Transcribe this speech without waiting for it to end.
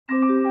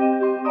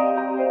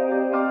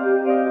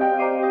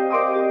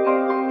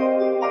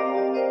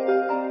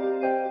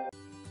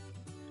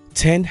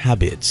10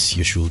 habits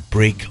you should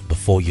break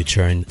before you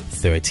turn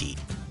 30.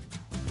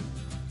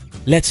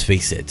 Let's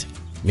face it,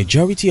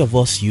 majority of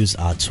us use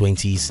our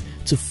 20s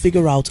to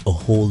figure out a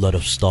whole lot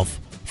of stuff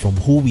from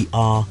who we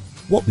are,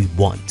 what we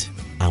want,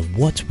 and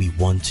what we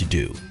want to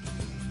do.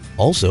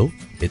 Also,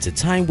 it's a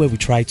time where we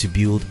try to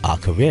build our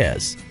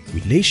careers,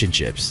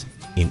 relationships,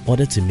 in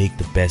order to make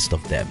the best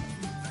of them.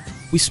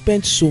 We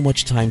spend so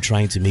much time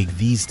trying to make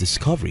these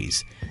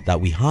discoveries that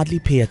we hardly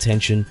pay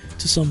attention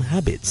to some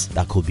habits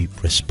that could be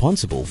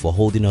responsible for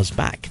holding us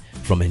back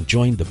from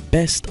enjoying the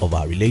best of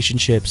our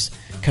relationships,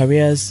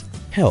 careers,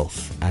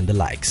 health, and the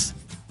likes.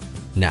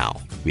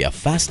 Now, we are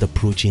fast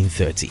approaching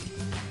 30.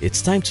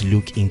 It's time to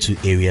look into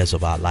areas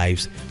of our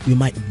lives we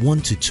might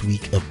want to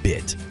tweak a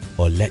bit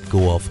or let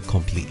go of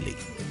completely.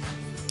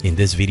 In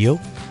this video,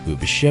 we'll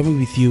be sharing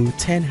with you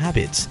 10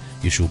 habits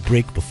you should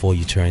break before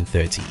you turn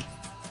 30.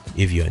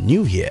 If you're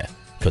new here,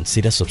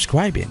 consider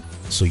subscribing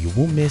so you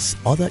won't miss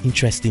other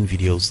interesting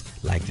videos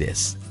like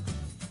this.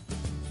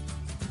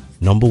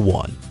 Number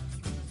 1.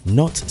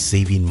 Not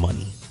saving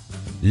money.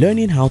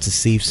 Learning how to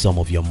save some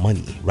of your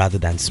money rather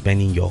than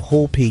spending your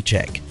whole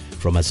paycheck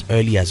from as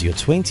early as your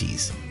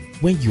 20s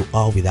when you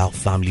are without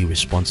family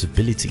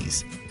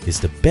responsibilities is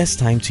the best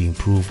time to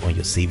improve on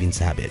your savings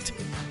habit,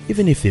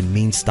 even if it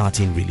means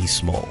starting really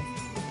small.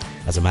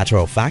 As a matter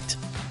of fact,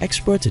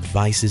 expert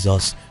advises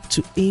us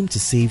to aim to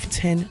save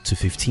 10 to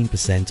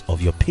 15%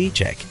 of your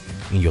paycheck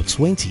in your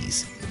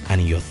 20s,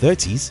 and in your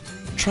 30s,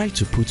 try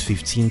to put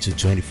 15 to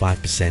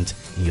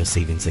 25% in your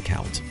savings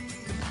account.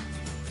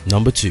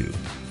 Number 2.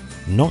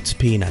 Not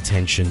paying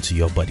attention to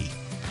your body.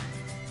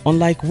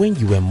 Unlike when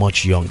you were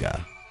much younger,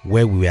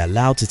 where we were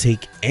allowed to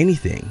take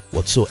anything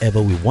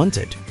whatsoever we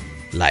wanted,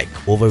 like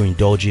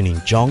overindulging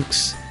in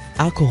junks,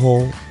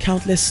 alcohol,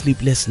 countless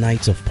sleepless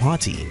nights of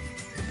partying,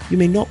 you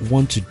may not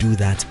want to do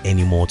that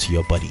anymore to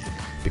your body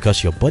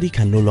because your body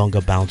can no longer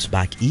bounce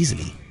back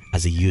easily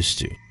as it used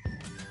to.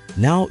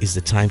 Now is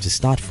the time to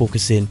start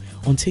focusing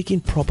on taking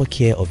proper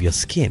care of your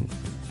skin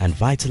and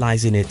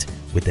vitalizing it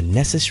with the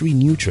necessary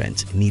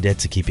nutrients needed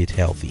to keep it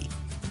healthy.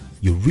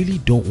 You really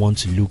don't want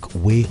to look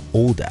way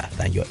older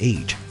than your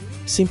age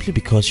simply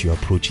because you're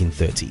approaching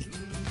 30.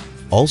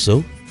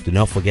 Also, do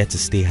not forget to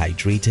stay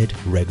hydrated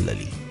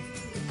regularly.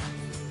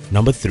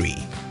 Number 3.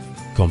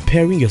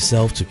 Comparing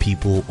yourself to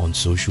people on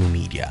social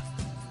media.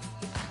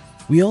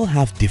 We all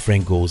have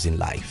different goals in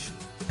life,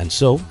 and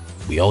so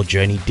we all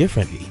journey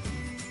differently.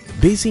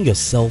 Basing your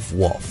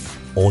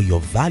self-worth or your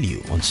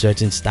value on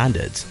certain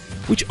standards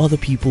which other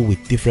people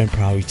with different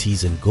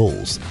priorities and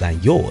goals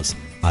than yours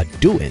are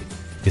doing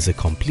is a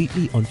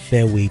completely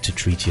unfair way to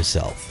treat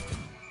yourself.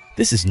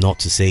 This is not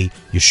to say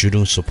you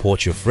shouldn't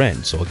support your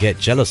friends or get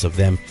jealous of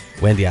them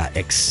when they are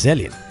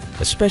excelling,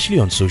 especially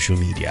on social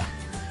media.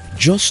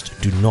 Just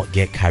do not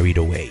get carried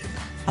away,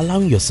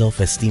 allowing your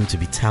self-esteem to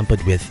be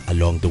tampered with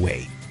along the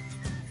way.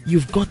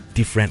 You've got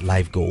different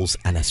life goals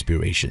and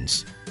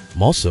aspirations.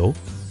 More so,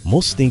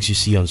 most things you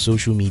see on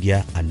social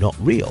media are not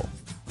real,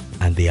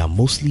 and they are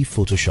mostly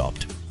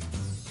photoshopped.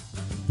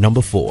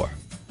 Number 4.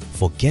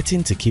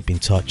 Forgetting to keep in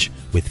touch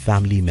with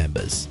family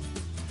members.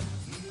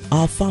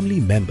 Our family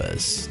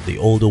members, the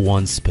older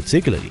ones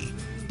particularly,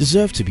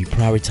 deserve to be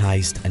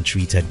prioritized and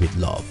treated with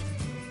love.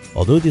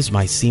 Although this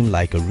might seem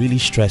like a really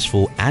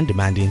stressful and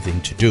demanding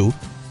thing to do,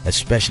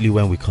 especially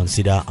when we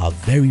consider our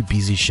very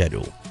busy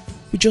schedule,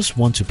 we just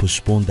want to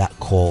postpone that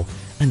call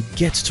and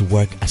get to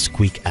work as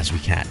quick as we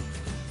can.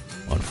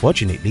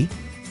 Unfortunately,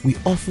 we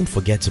often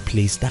forget to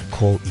place that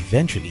call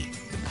eventually,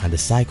 and the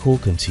cycle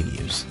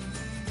continues.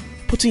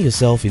 Putting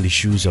yourself in the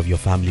shoes of your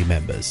family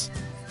members,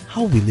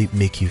 how will it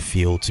make you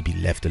feel to be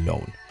left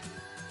alone?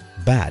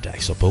 Bad, I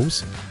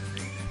suppose.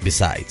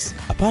 Besides,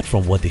 apart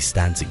from what they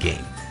stand to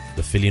gain,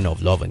 the feeling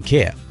of love and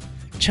care,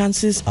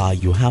 chances are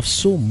you have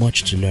so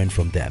much to learn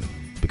from them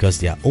because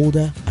they are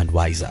older and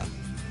wiser.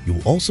 You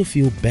will also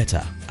feel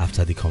better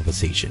after the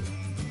conversation.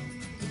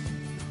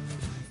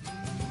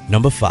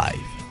 Number 5.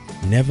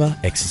 Never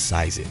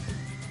exercising.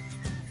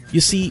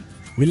 You see,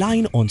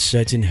 relying on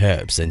certain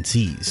herbs and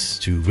teas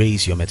to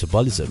raise your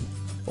metabolism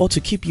or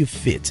to keep you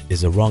fit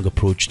is a wrong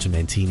approach to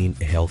maintaining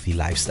a healthy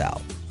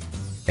lifestyle.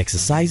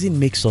 Exercising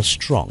makes us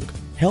strong,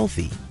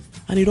 healthy,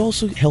 and it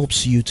also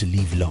helps you to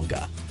live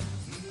longer.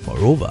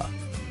 Moreover,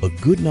 a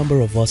good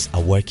number of us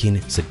are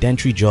working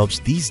sedentary jobs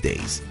these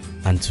days,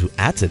 and to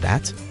add to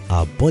that,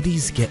 our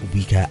bodies get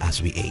weaker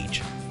as we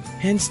age.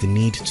 Hence the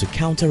need to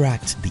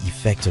counteract the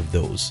effect of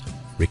those,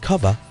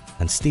 recover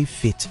and stay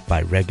fit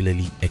by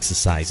regularly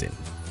exercising.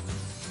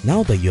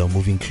 Now that you are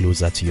moving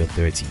closer to your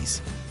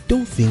 30s,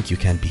 don't think you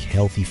can be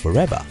healthy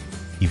forever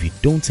if you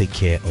don't take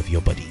care of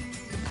your body.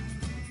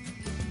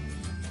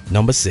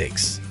 Number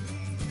 6.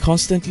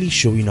 Constantly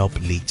showing up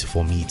late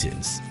for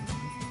meetings.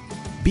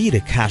 Be it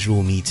a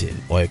casual meeting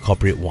or a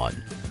corporate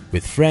one,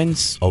 with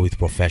friends or with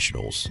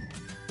professionals,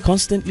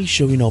 constantly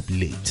showing up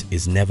late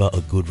is never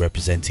a good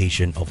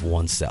representation of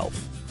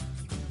oneself.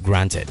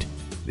 Granted,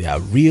 there are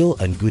real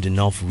and good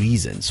enough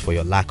reasons for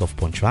your lack of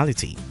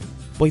punctuality,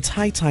 but it's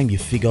high time you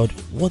figured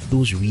what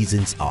those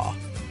reasons are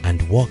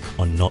and work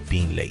on not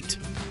being late.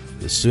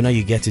 The sooner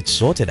you get it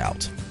sorted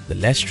out, the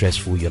less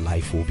stressful your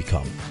life will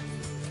become.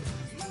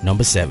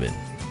 Number 7.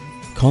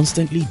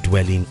 Constantly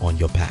dwelling on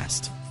your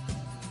past.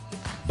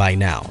 By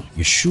now,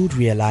 you should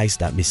realize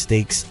that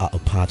mistakes are a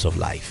part of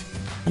life,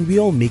 and we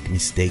all make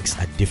mistakes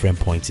at different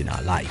points in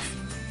our life.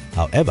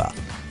 However,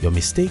 your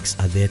mistakes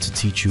are there to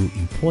teach you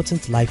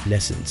important life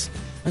lessons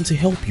and to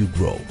help you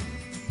grow,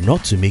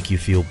 not to make you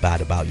feel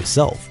bad about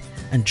yourself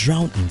and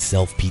drown in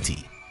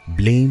self-pity,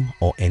 blame,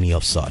 or any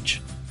of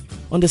such.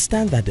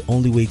 Understand that the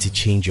only way to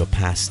change your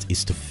past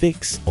is to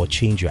fix or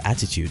change your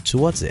attitude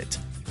towards it.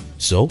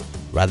 So,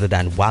 rather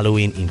than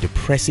wallowing in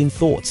depressing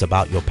thoughts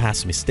about your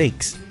past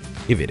mistakes,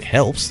 if it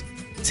helps,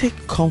 take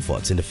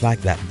comfort in the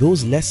fact that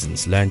those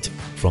lessons learned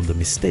from the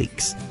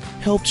mistakes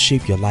helped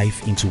shape your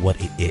life into what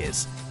it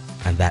is,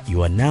 and that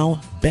you are now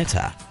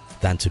better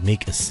than to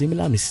make a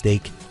similar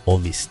mistake or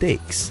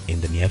mistakes in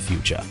the near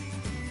future.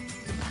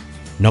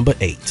 Number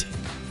 8.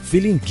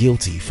 Feeling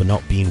guilty for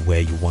not being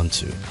where you want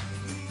to.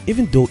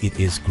 Even though it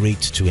is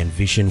great to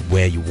envision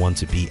where you want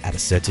to be at a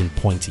certain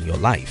point in your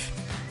life,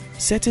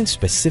 setting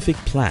specific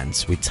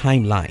plans with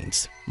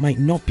timelines might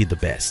not be the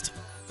best.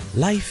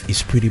 Life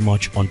is pretty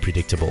much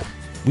unpredictable,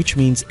 which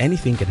means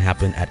anything can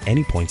happen at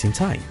any point in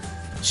time.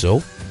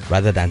 So,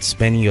 rather than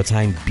spending your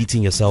time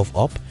beating yourself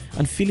up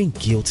and feeling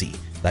guilty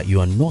that you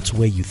are not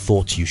where you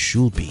thought you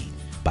should be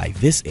by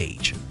this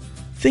age,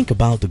 think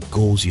about the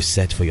goals you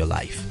set for your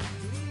life.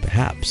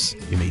 Perhaps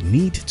you may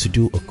need to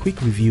do a quick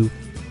review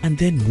and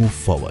then move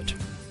forward.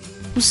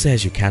 Who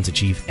says you can't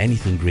achieve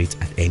anything great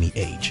at any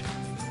age?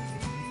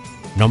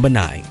 Number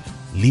 9.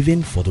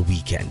 Living for the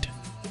weekend.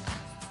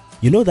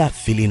 You know that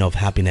feeling of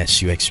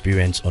happiness you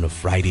experience on a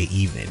Friday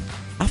evening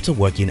after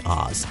working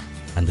hours,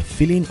 and the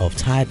feeling of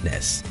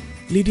tiredness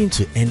leading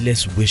to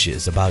endless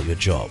wishes about your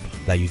job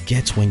that you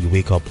get when you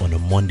wake up on a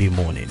Monday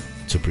morning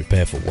to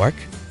prepare for work?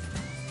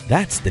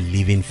 That's the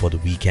living for the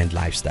weekend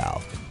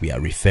lifestyle we are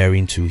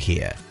referring to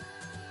here.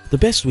 The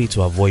best way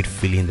to avoid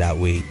feeling that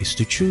way is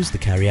to choose the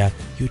career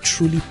you're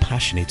truly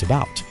passionate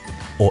about,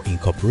 or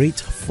incorporate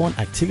fun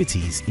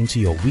activities into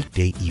your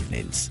weekday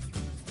evenings.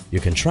 You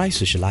can try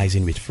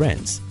socializing with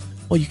friends,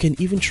 or you can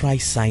even try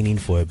signing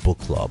for a book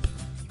club.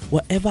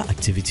 Whatever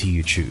activity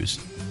you choose,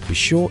 be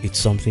sure it's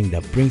something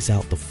that brings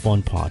out the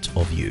fun part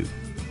of you.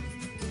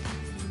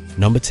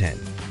 Number 10.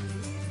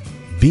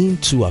 Being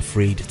too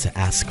afraid to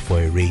ask for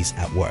a raise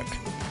at work.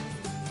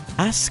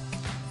 Ask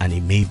and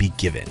it may be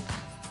given.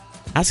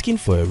 Asking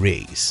for a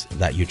raise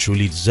that you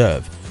truly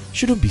deserve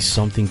shouldn't be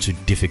something too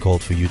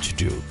difficult for you to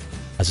do,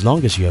 as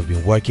long as you have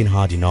been working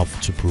hard enough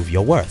to prove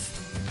your worth.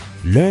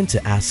 Learn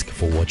to ask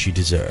for what you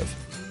deserve.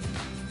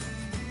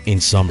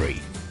 In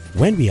summary,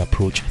 when we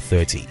approach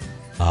 30,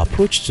 our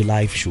approach to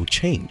life should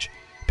change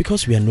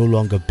because we are no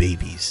longer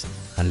babies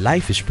and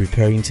life is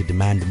preparing to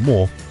demand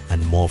more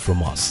and more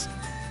from us.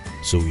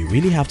 So we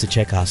really have to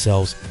check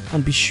ourselves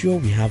and be sure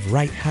we have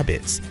right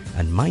habits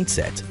and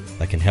mindset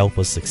that can help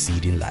us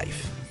succeed in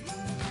life.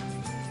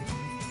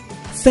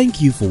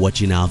 Thank you for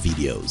watching our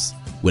videos.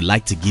 We'd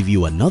like to give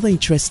you another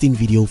interesting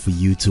video for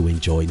you to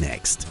enjoy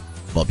next.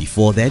 But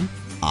before then,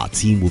 our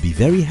team will be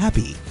very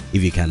happy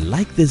if you can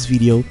like this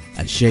video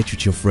and share it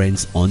with your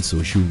friends on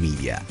social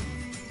media.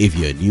 If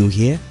you're new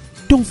here,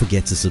 don't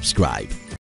forget to subscribe